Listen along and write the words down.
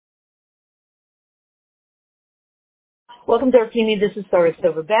Welcome to our community. This is Sarah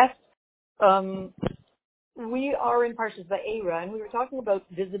Silver Best. We are in Parshas Va'era, and we were talking about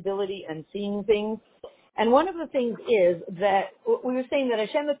visibility and seeing things. And one of the things is that we were saying that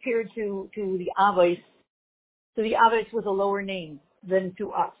Hashem appeared to the Avos. So the Avos was a lower name than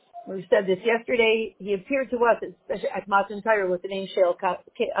to us. We said this yesterday. He appeared to us at Matan Torah with the name Shel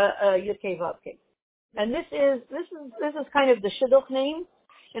Yud Kei Vav Kei. And this is kind of the Shidduch name.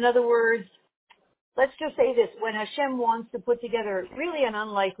 In other words, let's just say this: when Hashem wants to put together really an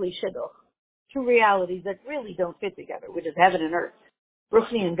unlikely Shidduch, two realities that really don't fit together, which is heaven and earth,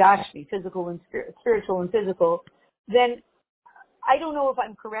 Ruchni and Gashmi, physical and spiritual and physical, then I don't know if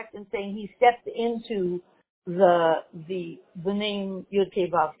I'm correct in saying he stepped into the name Yud Kei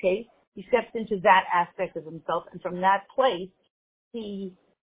Vav Kei. He steps into that aspect of himself, and from that place, he's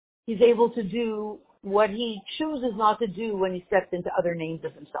able to do what he chooses not to do when he steps into other names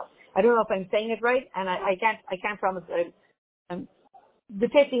of himself. I don't know if I'm saying it right, and I can't promise that I'm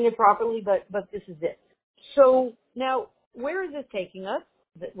depicting it properly, but this is it. So now, where is this taking us?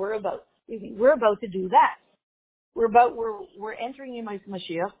 That we're about to do that. We're entering in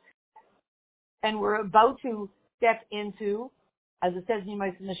Mashiach, and we're about to step into, as it says in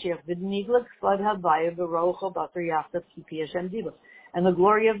Mashiach, v'niglag tzlad havaya v'rocha b'atar yachdav ki Hashem diva, and the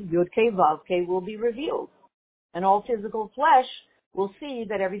glory of Yud Kei Vav Kei will be revealed, and all physical flesh will see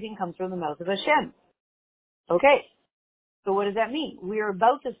that everything comes from the mouth of Hashem. Okay. So what does that mean? We are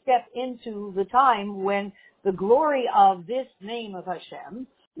about to step into the time when the glory of this name of Hashem,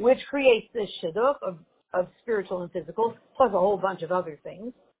 which creates this shidduch of spiritual and physical, plus a whole bunch of other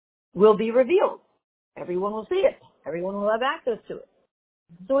things, will be revealed. Everyone will see it. Everyone will have access to it.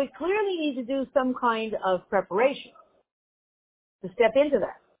 So we clearly need to do some kind of preparation to step into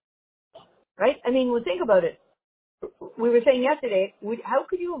that. Right? I mean, well, think about it. We were saying yesterday, how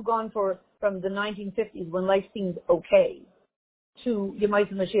could you have gone from the 1950s when life seemed okay to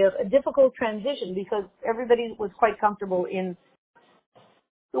Yemais Mashiach, a difficult transition because everybody was quite comfortable in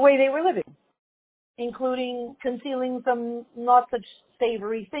the way they were living, including concealing some not such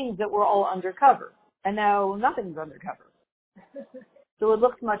savory things that were all undercover. And now nothing's undercover. So it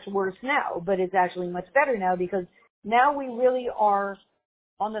looks much worse now, but it's actually much better now because now we really are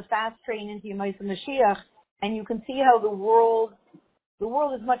on the fast train into Yemais Mashiach, and you can see how the world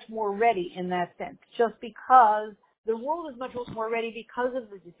is much more ready in that sense, just because the world is much more ready because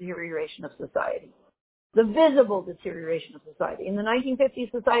of the deterioration of society, the visible deterioration of society. In the 1950s,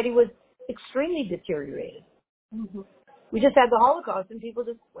 society was extremely deteriorated. Mm-hmm. We just had the Holocaust and people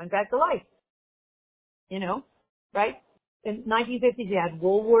just went back to life, right? In 1950s, you had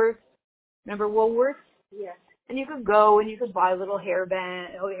Woolworths. Remember Woolworths? Yes. And you could go and you could buy little hair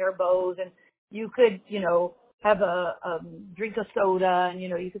bows, and you could, have a drink of soda, and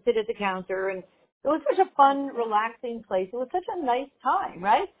you could sit at the counter, and it was such a fun, relaxing place. It was such a nice time,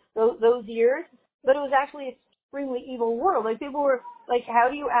 right? Those years, but it was actually an extremely evil world. Like people were like, how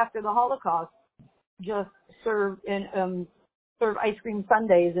do you, after the Holocaust, just serve ice cream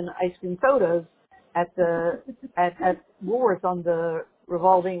sundaes and ice cream sodas at Woolworths on the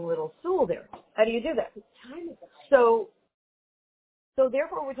revolving little stool there? How do you do that? So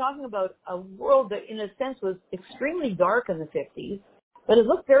therefore, we're talking about a world that, in a sense, was extremely dark in the 50s, but it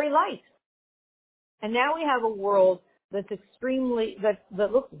looked very light. And now we have a world that's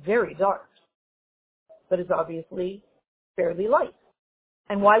that looks very dark, but is obviously fairly light.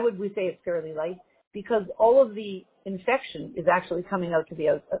 And why would we say it's fairly light? Because all of the infection is actually coming out to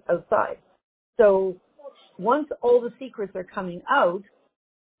the outside. So once all the secrets are coming out,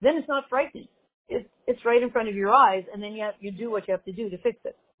 then it's not frightening. It's right in front of your eyes, and then you do what you have to do to fix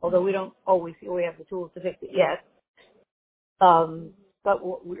it. Although we don't always feel we have the tools to fix it yet. But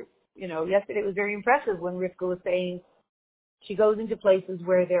yesterday it was very impressive when Rivka was saying she goes into places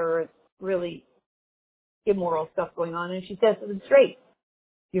where there are really immoral stuff going on, and she says to them straight,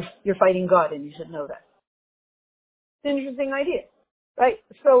 "You're fighting God, and you should know that." It's an interesting idea, right?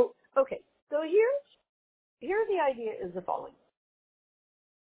 So okay, so here the idea is the following.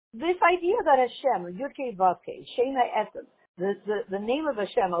 This idea that Hashem, Yud Kei Vav Kei, Shema Esed, the name of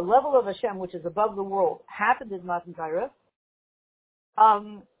Hashem, a level of Hashem which is above the world, happened in Matan Torah,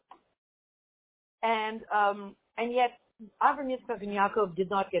 and yet Avraham, Yitzchak, and Yaakov did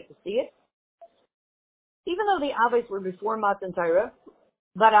not get to see it. Even though the Avos were before Matan Torah,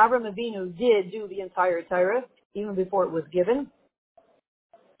 but Avraham Avinu did do the entire Torah, even before it was given.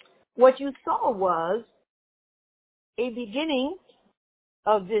 What you saw was a beginning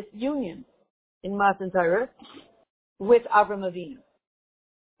of this union in Matan Torah with Avraham Avinu,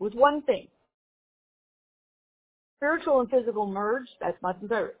 with one thing. Spiritual and physical merged, that's Matan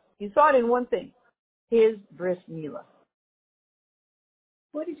Torah. You saw it in one thing, his bris milah.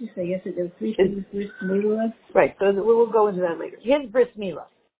 What did you say yesterday? Bris Milah? Right, so we'll go into that later. His bris milah.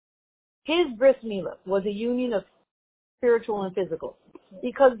 His bris milah was a union of spiritual and physical.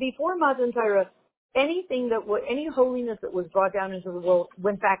 Because before Matan Torah, anything that was, any holiness that was brought down into the world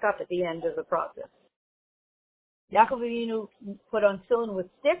went back up at the end of the process. Yaakov Avinu put on tefillin with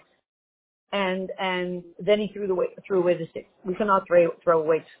sticks, and then he threw away the sticks. We cannot throw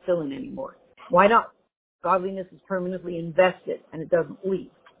away tefillin anymore. Why not? Godliness is permanently invested, and it doesn't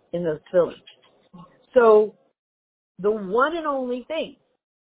leave in those tefillin. So the one and only thing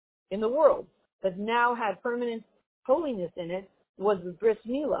in the world that now had permanent holiness in it was the bris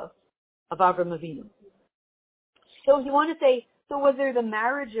milah of Avram Avinu. So if you want to say, so was there the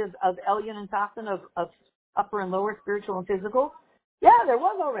marriages of Elyon and Tachton of upper and lower, spiritual and physical? Yeah, there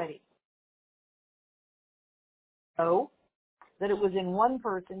was already. So that it was in one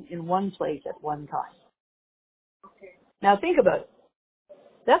person, in one place at one time. Now think about it.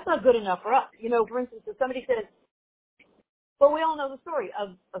 That's not good enough for us. You know, for instance, if somebody says, well, we all know the story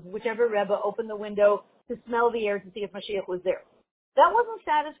of whichever Rebbe opened the window to smell the air to see if Mashiach was there. That wasn't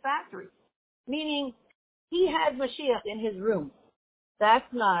satisfactory. Meaning, he had Mashiach in his room.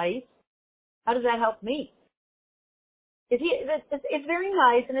 That's nice. How does that help me? It's very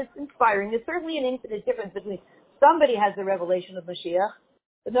nice and it's inspiring. There's certainly an infinite difference between somebody has the revelation of Mashiach,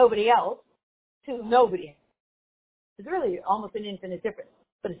 but nobody else, to nobody. It's really almost an infinite difference,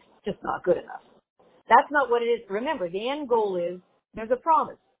 but it's just not good enough. That's not what it is. Remember, the end goal is there's a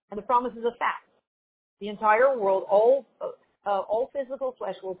promise, and the promise is a fact. The entire world, all physical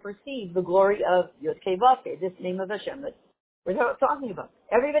flesh will perceive the glory of Yud-Kei-Vav-Kei, this name of Hashem that we're talking about.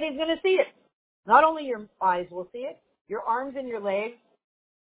 Everybody's going to see it. Not only your eyes will see it, your arms and your legs,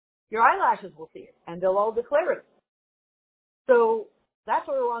 your eyelashes will see it, and they'll all declare it. So that's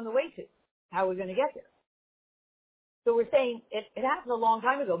what we're on the way to, how we're going to get there. So we're saying it happened a long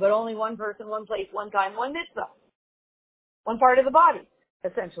time ago, but only one person, one place, one time, one mitzvah. One part of the body,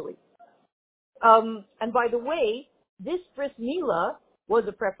 essentially. And by the way, this bris milah was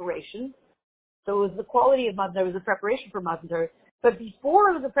a preparation. So it was the quality of Matan Torah, it was a preparation for Matan Torah. But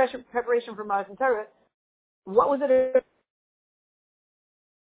before it was a preparation for Matan Torah, what was it?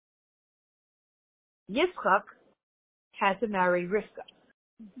 Yitzchak had to marry Rivka.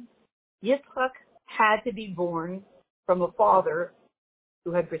 Yitzchak had to be born from a father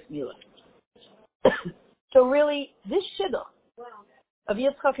who had bris milah. So really, this shidduch of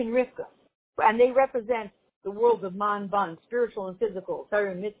Yitzchak and Rivka, and they represent the worlds of man, ban, spiritual and physical,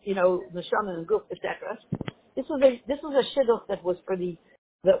 neshama and guf, etc. This was a shidduch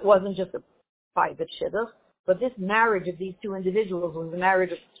that wasn't just a private shidduch, but this marriage of these two individuals was a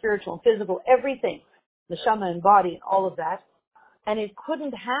marriage of spiritual and physical, everything, neshama and body, and all of that. And it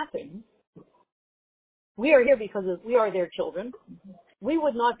couldn't happen. We are here because we are their children. We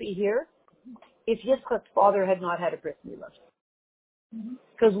would not be here if Yitzchak's father had not had a bris milah.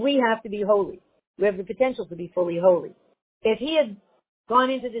 Because we have to be holy. We have the potential to be fully holy. If he had gone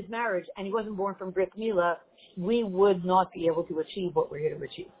into this marriage and he wasn't born from bris milah, we would not be able to achieve what we're here to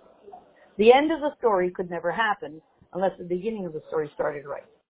achieve. The end of the story could never happen unless the beginning of the story started right.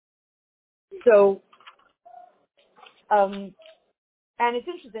 So, and it's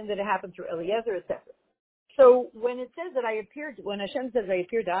interesting that it happened through Eliezer, etc. So when it says that when Hashem says I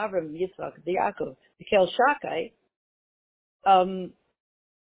appeared to Avram, Yitzchak, Yaakov, Kel Shakai,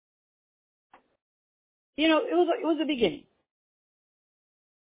 it was a beginning.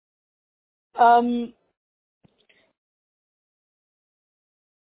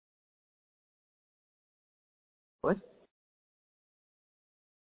 What?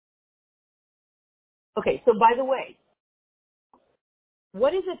 Okay, so by the way,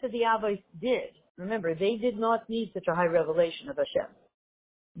 what is it that the Avos did? Remember, they did not need such a high revelation of Hashem.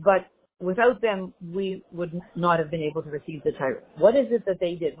 But without them, we would not have been able to receive the Torah. What is it that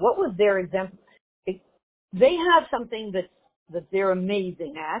they did? What was their example? They have something that they're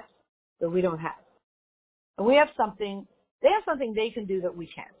amazing at that we don't have. And they have something they can do that we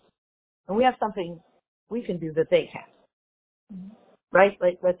can't. And we have something we can do that they can't. Right?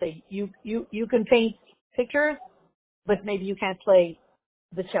 Like, let's say you can paint pictures, but maybe you can't play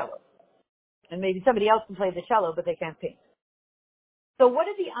the cello. And maybe somebody else can play the cello, but they can't paint. So what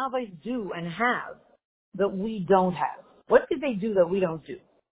did the Avos do and have that we don't have? What did they do that we don't do?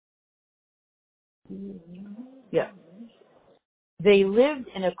 Yeah. They lived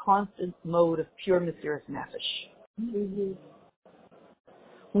in a constant mode of pure Mesiras Nefesh.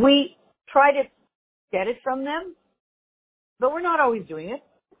 We try to get it from them, but we're not always doing it.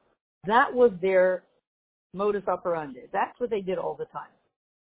 That was their modus operandi. That's what they did all the time.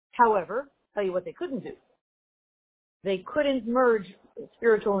 However, tell you what they couldn't do. They couldn't merge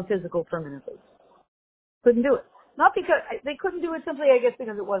spiritual and physical permanently. Couldn't do it. Not because, they couldn't do it simply, I guess,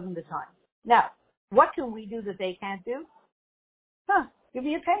 because it wasn't the time. Now, what can we do that they can't do? Give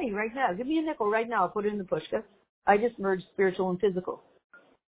me a penny right now. Give me a nickel right now. I'll put it in the pushka. I just merged spiritual and physical.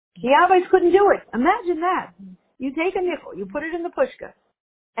 The Avites couldn't do it. Imagine that. You take a nickel, you put it in the pushka,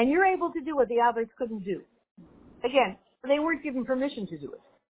 and you're able to do what the Avites couldn't do. Again, they weren't given permission to do it.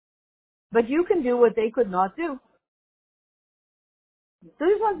 But you can do what they could not do. So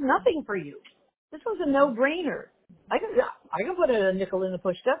this was nothing for you. This was a no-brainer. I can put a nickel in the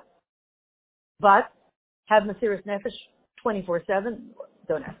pushka, but have Mesiras Nefesh 24/7.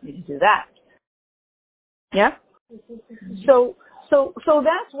 Don't ask me to do that. Yeah. So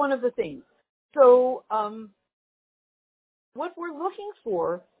that's one of the things. So what we're looking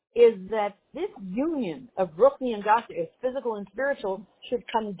for is that this union of Ruchni and Gashmi, physical and spiritual, should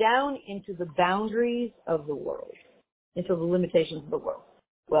come down into the boundaries of the world, into the limitations of the world.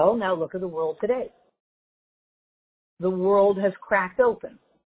 Well, now look at the world today. The world has cracked open.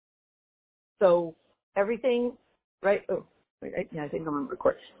 So everything, right? Oh, wait, yeah, I think I'm on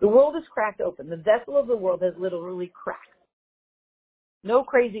record. The world is cracked open. The vessel of the world has literally cracked. No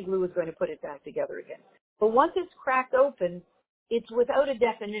crazy glue is going to put it back together again. But once it's cracked open, it's without a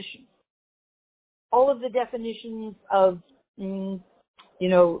definition. All of the definitions of, the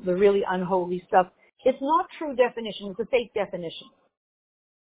really unholy stuff, it's not true definition. It's a fake definition.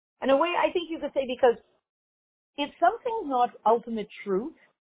 In a way, I think you could say, because if something's not ultimate truth,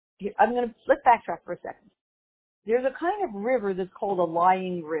 let's backtrack for a second. There's a kind of river that's called a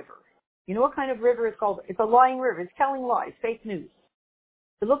lying river. You know what kind of river it's called? It's a lying river. It's telling lies, fake news.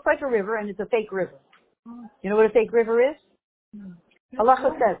 It looks like a river, and it's a fake river. You know what a fake river is?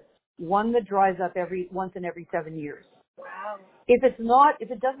 Halacha says one that dries up once in every 7 years. Wow. If it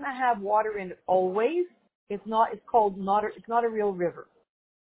doesn't have water in it always, it's not a real river.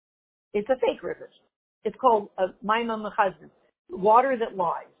 It's a fake river. It's called a Maimon Mechazin, water that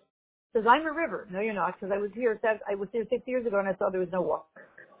lies. Says, I'm a river. No, you're not, because I was here 6 years ago and I saw there was no water.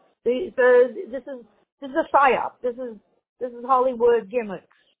 It says, this is a psyop. This is Hollywood gimmicks.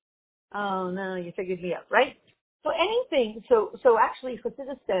 Oh no, you figured me out, right? So actually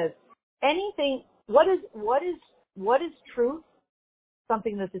Chassidus says, anything, what is truth?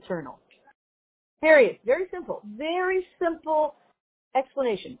 Something that's eternal. Period. Very simple. Very simple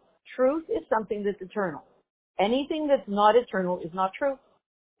explanation. Truth is something that's eternal. Anything that's not eternal is not true.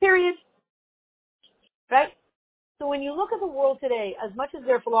 Period. Right? So when you look at the world today, as much as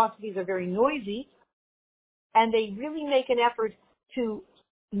their philosophies are very noisy, and they really make an effort to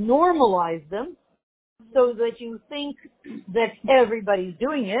normalize them so that you think that everybody's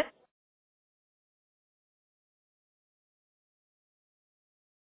doing it,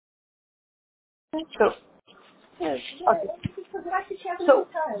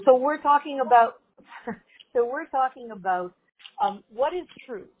 so we're talking about what is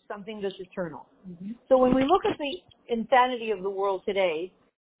true, something that's eternal. Mm-hmm. So when we look at the insanity of the world today,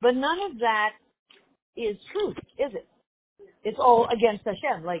 but none of that is truth, is it? It's all against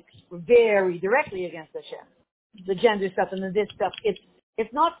Hashem, like very directly against Hashem. The gender stuff and the this stuff,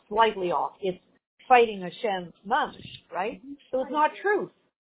 it's not slightly off. It's fighting Hashem mamish, right? So it's not truth.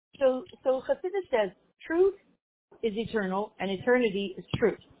 So Chassidus says truth is eternal and eternity is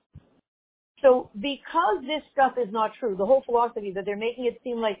truth. So because this stuff is not true, the whole philosophy that they're making it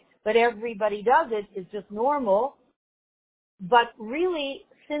seem like that everybody does it is just normal, but really,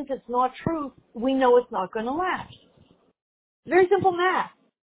 since it's not truth, we know it's not going to last. Very simple math.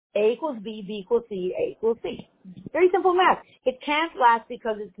 A equals B, B equals C, A equals C. Very simple math. It can't last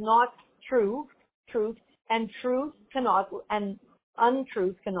because it's not truth, and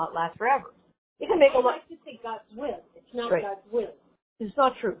untruth cannot last forever. You can make a lot. I like to say God's will. It's not right. God's will. It's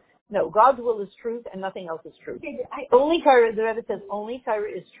not truth. No, God's will is truth and nothing else is truth. Only Torah, the Rebbe says, only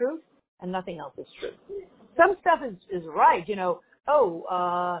Torah is truth and nothing else is truth. Some stuff is right,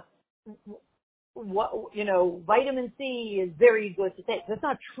 vitamin C is very good to take. That's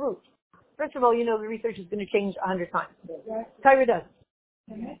not truth. First of all, the research is going to change 100 times. Torah doesn't.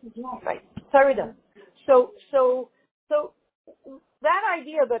 Right. Torah doesn't. So that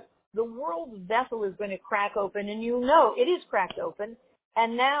idea that the world's vessel is going to crack open, and it is cracked open,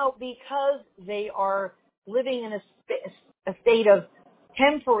 and now because they are living in a state of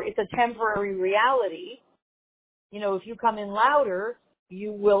it's a temporary reality, if you come in louder,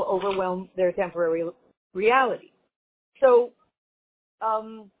 you will overwhelm their temporary reality. So, I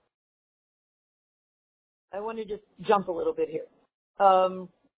want to just jump a little bit here.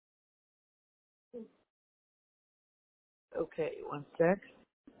 Okay, one sec.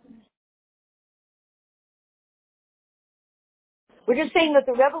 We're just saying that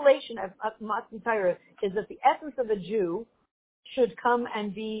the revelation of Matan Torah is that the essence of a Jew should come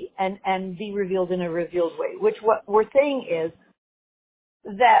and be revealed in a revealed way. Which what we're saying is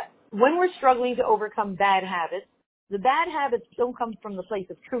that when we're struggling to overcome bad habits, the bad habits don't come from the place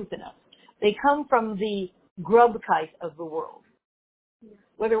of truth in us. They come from the grubkeit of the world.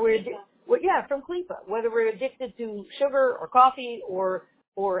 Whether from klipa, whether we're addicted to sugar or coffee or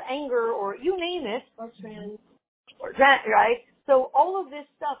anger or you name it, right? So all of this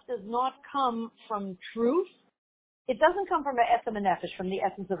stuff does not come from truth. It doesn't come from the etzem and nefesh, from the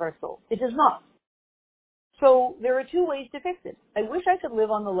essence of our soul. It does not. So there are two ways to fix it. I wish I could live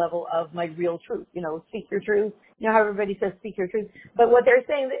on the level of my real truth. Speak your truth. You know how everybody says speak your truth. But what they're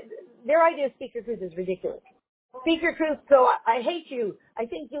saying, their idea of speak your truth is ridiculous. Speak your truth, so I hate you. I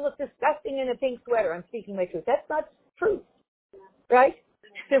think you look disgusting in a pink sweater. I'm speaking my truth. That's not truth. Right?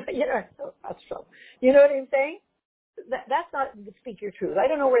 That's true. You know what I'm saying? That's not speak your truth. I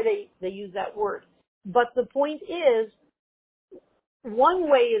don't know where they use that word. But the point is,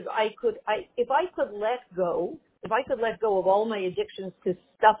 one way is if I could let go of all my addictions to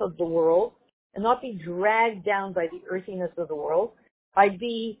stuff of the world and not be dragged down by the earthiness of the world, I'd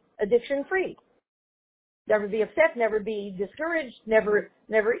be addiction free. Never be upset, never be discouraged, never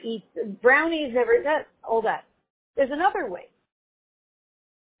eat brownies, all that. There's another way.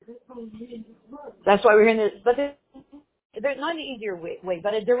 That's why we're in this, but there's not an easier way,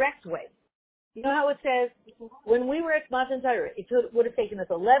 but a direct way. You know how it says, when we were at Matan Torah, it would have taken us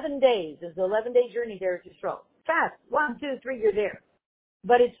 11 days. It's an 11-day journey there to Yisrael. Fast. 1, 2, 3, you're there.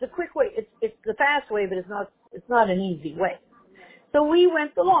 But it's the quick way. It's the fast way, but it's not an easy way. So we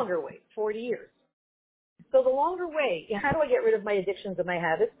went the longer way, 40 years. So the longer way, how do I get rid of my addictions and my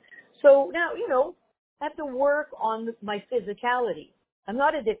habits? So now, I have to work on my physicality. I'm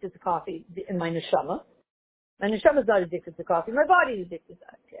not addicted to coffee in my neshama. My neshama is not addicted to coffee. My body is addicted to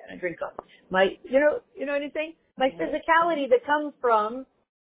it. Yeah, I drink coffee. You know what I'm saying? My physicality that comes from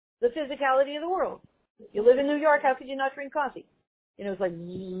the physicality of the world. You live in New York, how could you not drink coffee? It's like,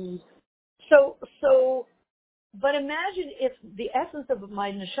 but imagine if the essence of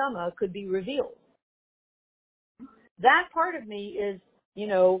my neshama could be revealed. That part of me is,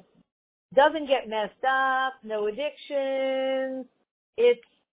 doesn't get messed up, no addictions. It's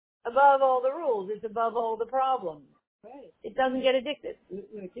above all the rules. It's above all the problems. Right. It doesn't get addicted.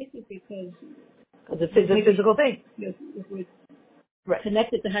 We're addicted because it's a physical thing. If we're right.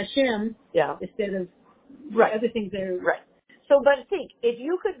 connected to Hashem, instead of other things that are right. So, but think, if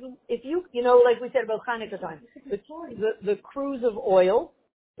you, like we said about Hanukkah time, the cruise of oil,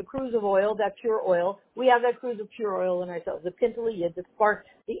 that pure oil, we have that cruise of pure oil in ourselves, the pintel yid, the spark,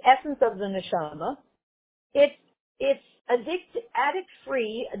 the essence of the neshama. It's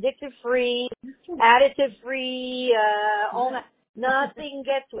addict-free, addictive-free, additive-free, all that. Nothing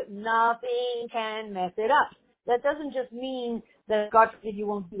gets to it. Nothing can mess it up. That doesn't just mean that, God forbid, you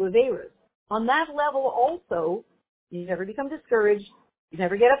won't do Averas. On that level also, you never become discouraged. You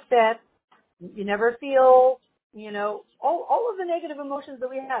never get upset. You never feel, all of the negative emotions that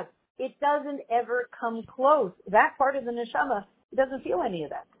we have. It doesn't ever come close. That part of the neshama, it doesn't feel any of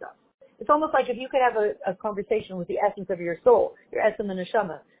that stuff. It's almost like if you could have a conversation with the essence of your soul, your essence and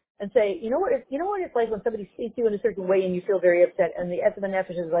neshama, and say, you know what it's like when somebody sees you in a certain way and you feel very upset, and the essence and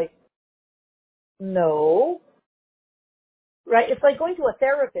nefesh is like, no, right? It's like going to a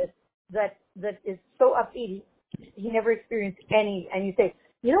therapist that is so upbeat, he never experienced any, and you say,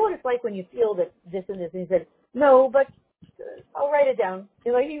 you know what it's like when you feel that this and this, and he said, no, but I'll write it down. He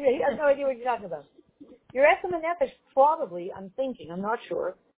has no idea what you're talking about. Your essence and nefesh probably, I'm not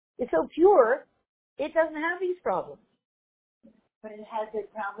sure, it's so pure, it doesn't have these problems. But it has its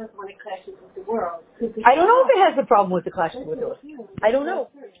problems when it clashes with the world. I don't know if it has a problem with the clashes with the world. I don't know.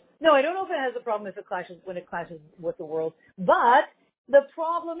 No, I don't know if it has a problem when it clashes with the world. But the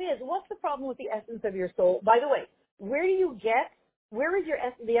problem is, what's the problem with the essence of your soul? By the way, where is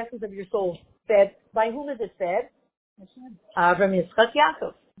the essence of your soul fed? By whom is it fed? Avraham, Yitzchak,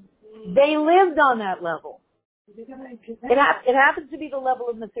 Yaakov. They lived on that level. It happens to be the level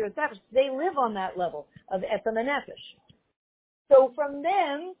of Mesiras Nefesh. They live on that level of etzem and nefesh. So from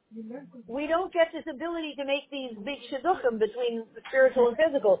them, we don't get this ability to make these big shidduchim between the spiritual and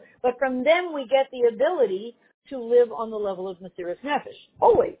physical. But from them, we get the ability to live on the level of Mesiras Nefesh.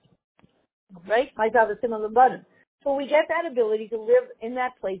 Always. Right? So we get that ability to live in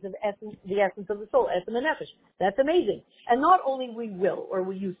that place of the essence of the soul, etzem and nefesh. That's amazing. And not only we will, or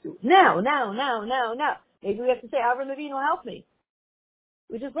we used to. Now. Maybe we have to say, Avraham Avinu, help me.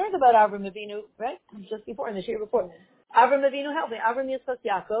 We just learned about Avraham Avinu, right? Just before, in the year before. Avraham Avinu, help me. Avraham, Yitzchak,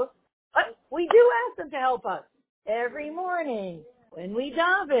 Yaakov. But we do ask them to help us every morning. When we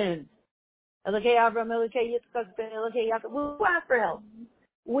daven, Elokei Avram, Elokei Yitzchak, Elokei Yaakov, we'll ask for help.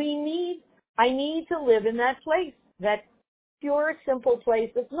 I need to live in that place, that pure, simple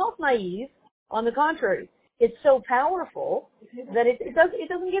place that's not naive. On the contrary, it's so powerful that it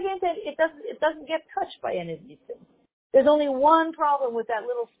doesn't get touched by any of these things. There's only one problem with that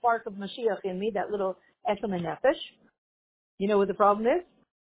little spark of Mashiach in me, that little etzem nefesh. You know what the problem is?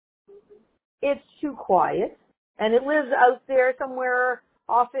 It's too quiet, and it lives out there somewhere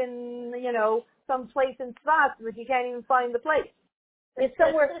off in, some place in Tzfat, but you can't even find the place. It's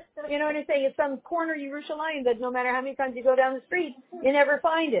somewhere, you know what I'm saying? It's some corner of Yerushalayim that no matter how many times you go down the street, you never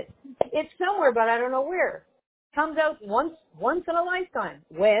find it. It's somewhere, but I don't know where. Comes out once in a lifetime.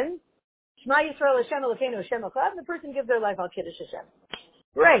 When? Shema Yisrael Hashem Elokeinu Hashem Echad, and the person gives their life al Kiddush Hashem.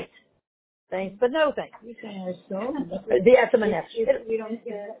 Great. Thanks, but no thanks. The Etzem nefesh. We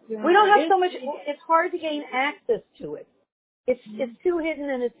don't have so much. It's hard to gain access to it. It's too hidden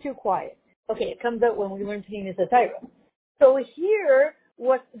and it's too quiet. Okay, it comes out when we learn Tininas HaTorah. So here,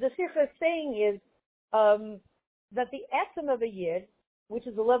 what the Sikha is saying is that the etzem of a yid, which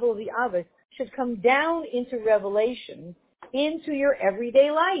is the level of the Avos, should come down into revelation, into your everyday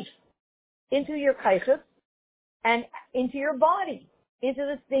life, into your kaichus, and into your body, into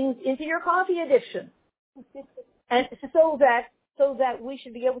the things, into your coffee addiction, and so that we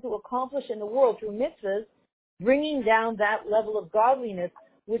should be able to accomplish in the world through mitzvahs, bringing down that level of godliness,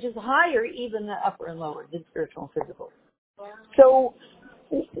 which is higher even the upper and lower than spiritual and physical. So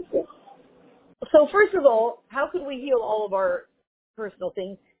first of all, how could we heal all of our personal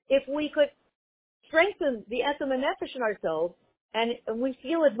things? If we could strengthen the etzem nefesh in ourselves, and we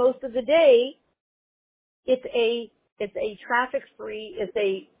feel it most of the day, it's a traffic-free,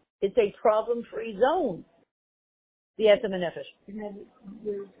 it's a problem-free zone. The etzem nefesh.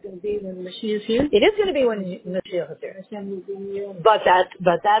 It's going to be when Mashiach is here. It is going to be when Mashiach is here. But that's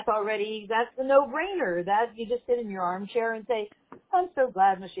the no-brainer. That you just sit in your armchair and say, I'm so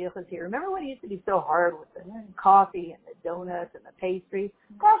glad Mashiach is here. Remember when it used to be so hard with the coffee and the donuts and the pastries?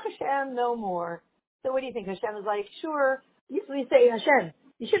 Baruch Hashem, no more. So what do you think? Hashem is like, sure. Used to be saying, Hashem,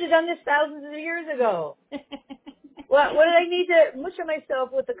 you should have done this thousands of years ago. What did I need to mush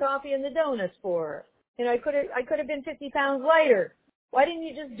myself with the coffee and the donuts for? I could have been 50 pounds lighter. Why didn't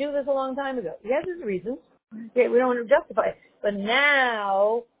you just do this a long time ago? Yes, there's reasons. Okay, we don't want to justify it. But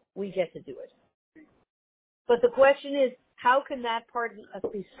now we get to do it. But the question is, how can that part of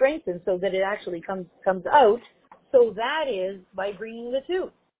us be strengthened so that it actually comes out? So that is by bringing the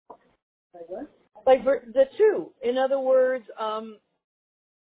two. By what? By the two. In other words,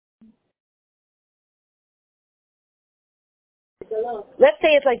 let's say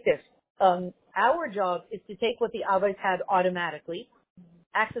it's like this. Our job is to take what the Avos had automatically,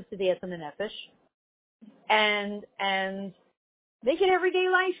 access to the etzem nefesh, and make it everyday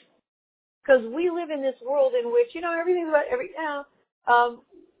life. Because we live in this world in which, everything's about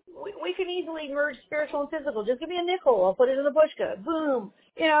we can easily merge spiritual and physical. Just give me a nickel, I'll put it in the pushka. Boom.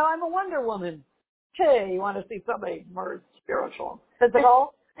 I'm a Wonder Woman. Hey, you want to see somebody merge spiritual and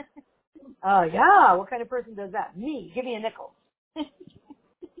physical? Yeah. What kind of person does that? Me. Give me a nickel.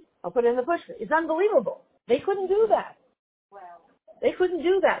 I'll put it in the pushka. It's unbelievable. They couldn't do that. Wow. They couldn't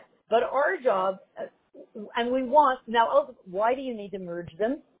do that. But our job, and we want, now, why do you need to merge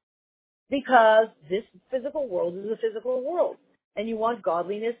them? Because this physical world is a physical world. And you want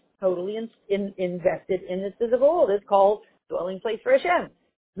godliness totally invested in this physical world. It's called dwelling place for Hashem.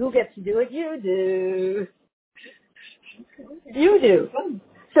 Who gets to do it? You do. You do.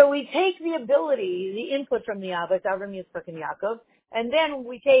 So we take the ability, the input from the Avos, Avram, Yitzchak, and Yaakov, and then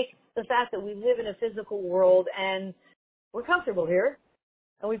we take the fact that we live in a physical world and we're comfortable here,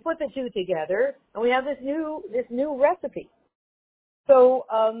 and we put the two together, and we have this new recipe. So,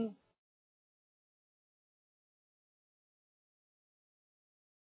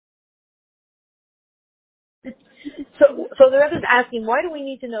 So the Rebbe is asking, why do we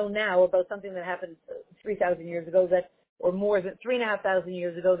need to know now about something that happened 3,000 years ago, or more than 3,500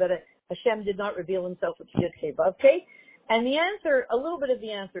 years ago, that Hashem did not reveal himself with Yud-Kei Vav-Kei? And the answer, a little bit of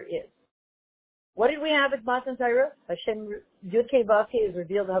the answer is, what did we have at Matan Torah? Hashem, Yud-Kei Vav-Kei is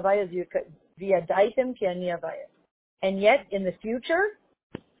revealed, Havaya V'yadaitem Ki Ani Havaya. And yet, in the future,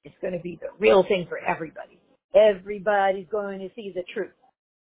 it's going to be the real thing for everybody. Everybody's going to see the truth.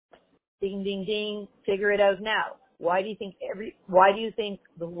 Ding, ding, ding. Figure it out now. Why do you think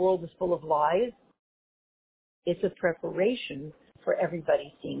the world is full of lies? It's a preparation for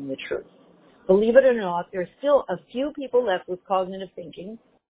everybody seeing the truth. Believe it or not, there's still a few people left with cognitive thinking.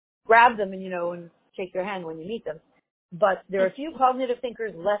 Grab them and shake their hand when you meet them. But there are a few cognitive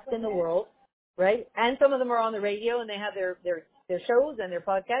thinkers left in the world, right? And some of them are on the radio and they have their shows and their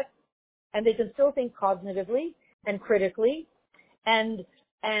podcasts, and they can still think cognitively and critically, and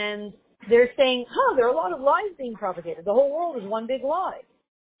they're saying, there are a lot of lies being propagated. The whole world is one big lie.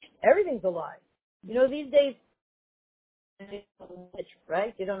 Everything's a lie. These days,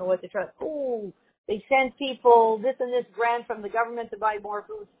 right? You don't know what to trust. Oh, they send people this and this grant from the government to buy more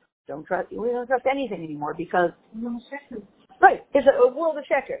food. We don't trust anything anymore because, right, it's a world of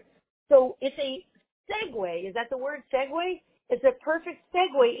checkers. So it's a segue. Is that the word, segue? It's a perfect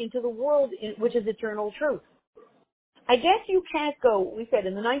segue into the world which is eternal truth. I guess you can't go, we said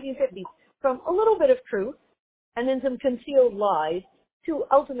in the 1950s, from a little bit of truth and then some concealed lies to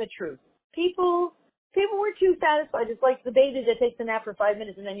ultimate truth. People were too satisfied. It's like the baby that takes a nap for 5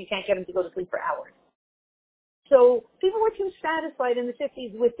 minutes and then you can't get him to go to sleep for hours. So people were too satisfied in the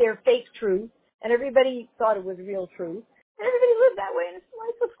 50s with their fake truth, and everybody thought it was real truth. And everybody lived that way, and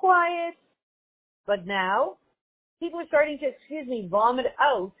life was quiet. But now, people are starting to, vomit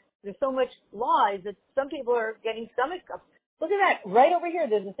out. There's so much lies that some people are getting stomach cramps. Look at that. Right over here,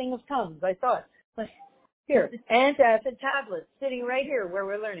 there's a thing of Tums. I saw it. Here, antacid tablets, sitting right here where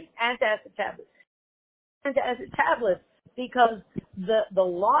we're learning. Antacid tablets. Antacid tablets, because the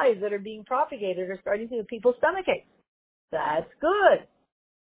lies that are being propagated are starting to give people stomach aches. That's good.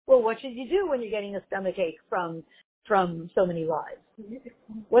 Well, what should you do when you're getting a stomach ache from so many lies?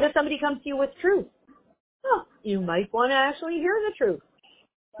 What if somebody comes to you with truth? You might want to actually hear the truth.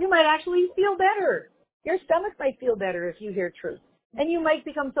 You might actually feel better. Your stomach might feel better if you hear truth. And you might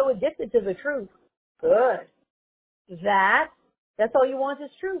become so addicted to the truth. Good. That's all you want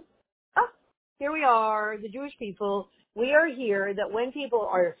is truth. Here we are, the Jewish people. We are here that when people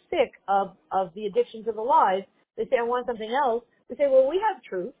are sick of the addiction to the lies, they say, I want something else. We say, well, we have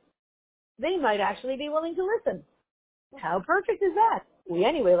truth. They might actually be willing to listen. How perfect is that? We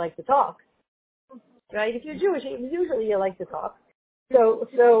anyway like to talk. Right? If you're Jewish, usually you like to talk. So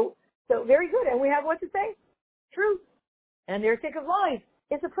very good. And we have what to say? Truth. And they're sick of lies.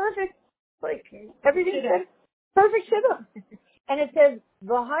 It's a perfect, everything said, perfect shidduch. And it says,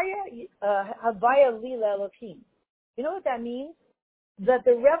 Havaya Lila Elohim. You know what that means? That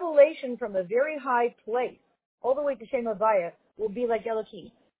the revelation from a very high place, all the way to Shem Havaya, will be like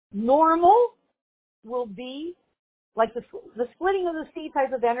Elohim. Normal will be like the splitting of the sea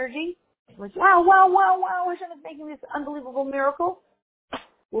type of energy. Like, wow, Hashem is making this unbelievable miracle.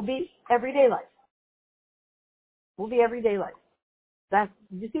 Will be everyday life. You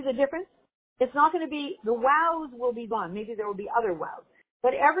see the difference? It's not going to be, the wows will be gone. Maybe there will be other wows.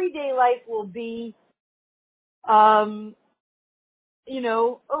 But everyday life will be, oh,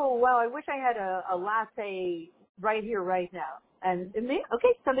 wow, I wish I had a latte right here, right now. And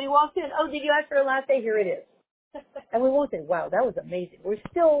somebody walks in. Oh, did you ask for a latte? Here it is. And we won't say, wow, that was amazing. We're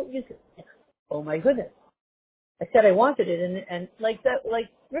still, oh my goodness. I said I wanted it. And like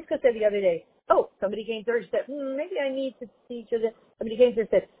Rivka said the other day, somebody came to her and said, maybe I need to teach her this. Somebody came to her and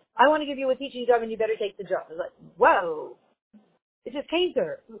said, I want to give you a teaching job and you better take the job. I was like, whoa. It just came to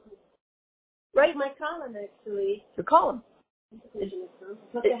her. Right? My column, actually. Your column.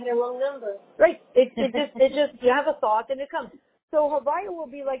 But I had a wrong number. Right. It just, you have a thought and it comes. So Havaya will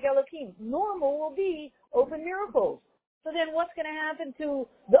be like Elohim. Normal will be open miracles. So then what's going to happen to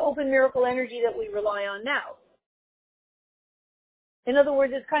the open miracle energy that we rely on now? In other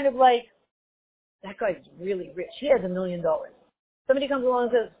words, it's kind of like, that guy's really rich. He has $1 million. Somebody comes along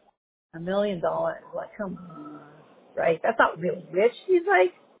and says, $1 million. Like, come on. Right? That's not really rich. He's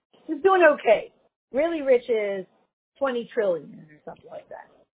doing okay. Really rich is 20 trillion or something like that.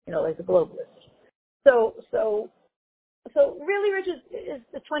 Like the globalist. So really rich is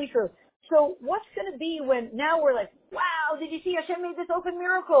the 20 trillion. So what's going to be when now we're like, wow, did you see Hashem made this open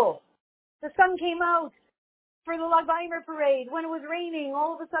miracle? The sun came out for the Lag Baimer parade. When it was raining,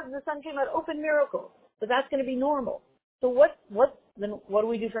 all of a sudden the sun came out, open miracle. So that's going to be normal. So what do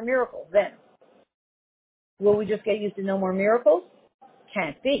we do for miracles then? Will we just get used to no more miracles?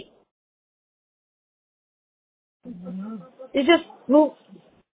 Can't be. You just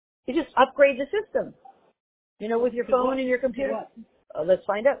upgrade the system. With your phone and your computer. Let's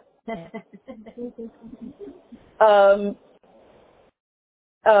find out. I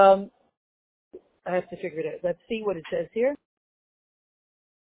have to figure it out. Let's see what it says here.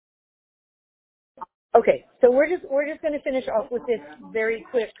 Okay, so we're just going to finish off with this very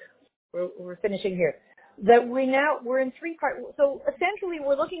quick. We're finishing here. That we're in three parts. So essentially,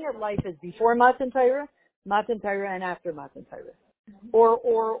 we're looking at life as before Matan Torah, and after Matan Torah,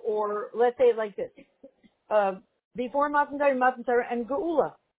 or let's say it like this: before Matan Torah, and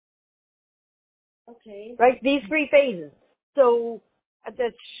Geula. Okay. Right, these three phases. So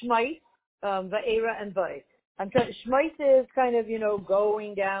that's Shmait, Va'era and Vai. I'm trying. Shmita is kind of,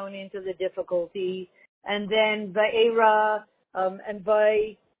 going down into the difficulty, and then Va'era and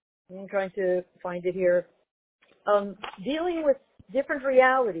Vai. I'm trying to find it here. Dealing with different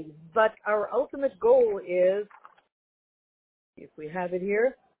realities, but our ultimate goal is, if we have it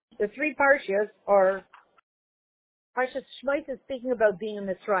here, the three parshas are Parshas Shmita is speaking about being in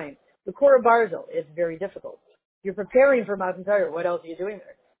Mitzrayim. The Korah Barzel is very difficult. You're preparing for Matan Torah. What else are you doing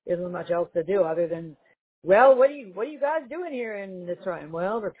there? Isn't much else to do other than, well, what are you guys doing here in Mitzrayim?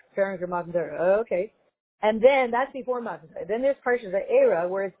 Well, we're preparing for Matan Torah. Okay. And then, that's before Matan Torah. Then there's Parshas Va'era,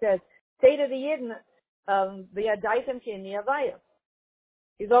 where it says, say to the Yidden, V'yadaitem ki ani avaya.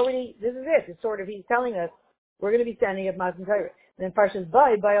 This is it. It's sort of, he's telling us, we're going to be standing at Matan Torah. And then Parshas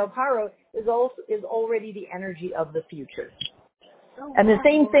Baal Paro is already the energy of the future. And the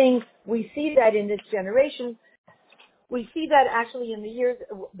same thing, we see that in this generation. We see that actually in the years,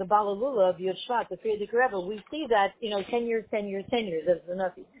 the Balalula of Yud Shvat, the Frierdiker Rebbe, we see that, 10 years, that's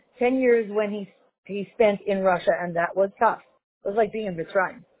enough. 10 years when he spent in Russia, and that was tough. It was like being in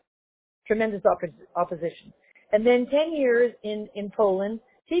Mitzrayim. Tremendous opposition. And then 10 years in Poland,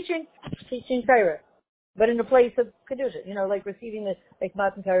 teaching Torah, but in a place of Kedusha, like receiving like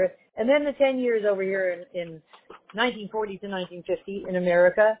Matan Torah. And then the 10 years over here in 1940 to 1950 in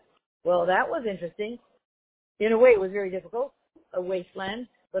America. Well, that was interesting. In a way, it was very difficult, a wasteland.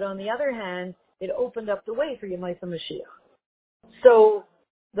 But on the other hand, it opened up the way for Yemaisa Mashiach. So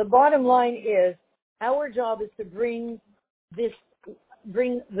the bottom line is, our job is to bring the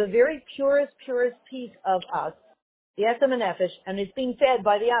very purest piece of us, the Esem and Nefesh, and it's being fed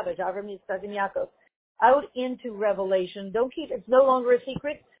by the Avish, Avram, Yitzchak, and Yaakov, out into revelation. It's no longer a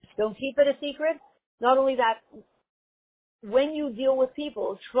secret. Don't keep it a secret. Not only that, when you deal with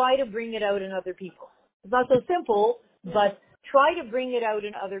people, try to bring it out in other people. It's not so simple, but try to bring it out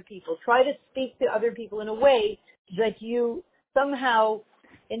in other people. Try to speak to other people in a way that you somehow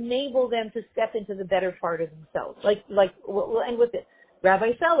enable them to step into the better part of themselves. Like we'll end with this.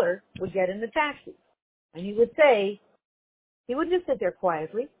 Rabbi Feller would get in the taxi, and he would just sit there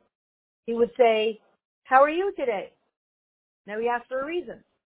quietly. He would say, "How are you today?" Now he asked for a reason.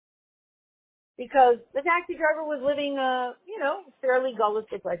 Because the taxi driver was living fairly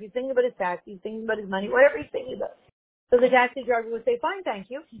gullistic life. He's thinking about his taxi, he's thinking about his money, whatever he's thinking about. So the taxi driver would say, "Fine, thank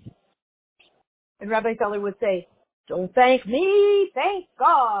you." And Rabbi Feller would say, "Don't thank me, thank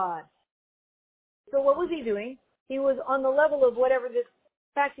God." So what was he doing? He was on the level of whatever this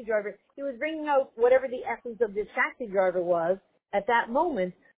taxi driver, he was bringing out whatever the essence of this taxi driver was at that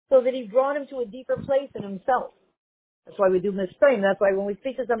moment, so that he brought him to a deeper place in himself. That's why we do Mitzrayim. That's why when we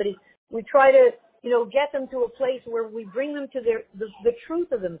speak to somebody, we try to, get them to a place where we bring them to the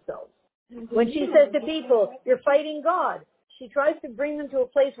truth of themselves. When she says to people, "You're fighting God," she tries to bring them to a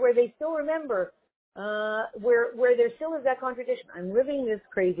place where they still remember, where there still is that contradiction. I'm living this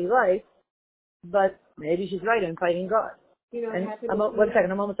crazy life, but maybe she's right. I'm fighting God. One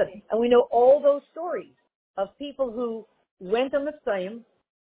second, I'm almost done. And we know all those stories of people who went on Mitzrayim,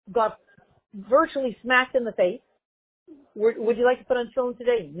 got virtually smacked in the face. Would you like to put on tefillin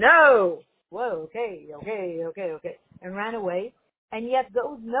today? No. Whoa, okay. And ran away. And yet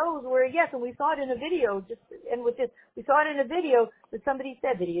those no's were yes. And we saw it in a video, we saw it in a video that somebody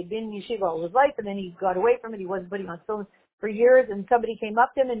said that he had been in yeshiva all his life, and then he got away from it. He wasn't putting on tefillin for years, and somebody came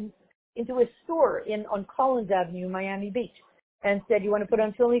up to him and into his store on Collins Avenue, Miami Beach, and said, "You want to put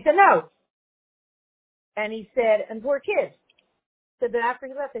on tefillin?" He said, "No." And he said, and poor kid. Said that after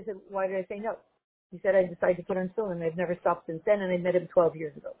he left, I said, "Why did I say no?" He said, "I decided to put on tefillin, and I've never stopped since then, and I met him 12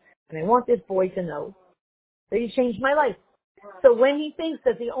 years ago. And I want this boy to know that he changed my life." So when he thinks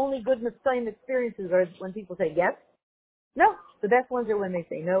that the only good Mitzrayim experiences are when people say yes, no. The best ones are when they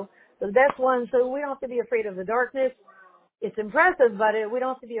say no. So the best ones, so we don't have to be afraid of the darkness. It's impressive, but we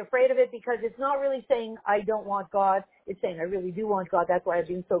don't have to be afraid of it, because it's not really saying, "I don't want God." It's saying, "I really do want God. That's why I've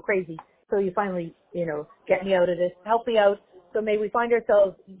been so crazy. So you finally, get me out of this. Help me out." So may we find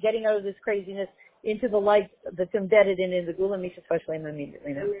ourselves getting out of this craziness into the light that's embedded in the Gula Misha Shleim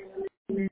immediately now.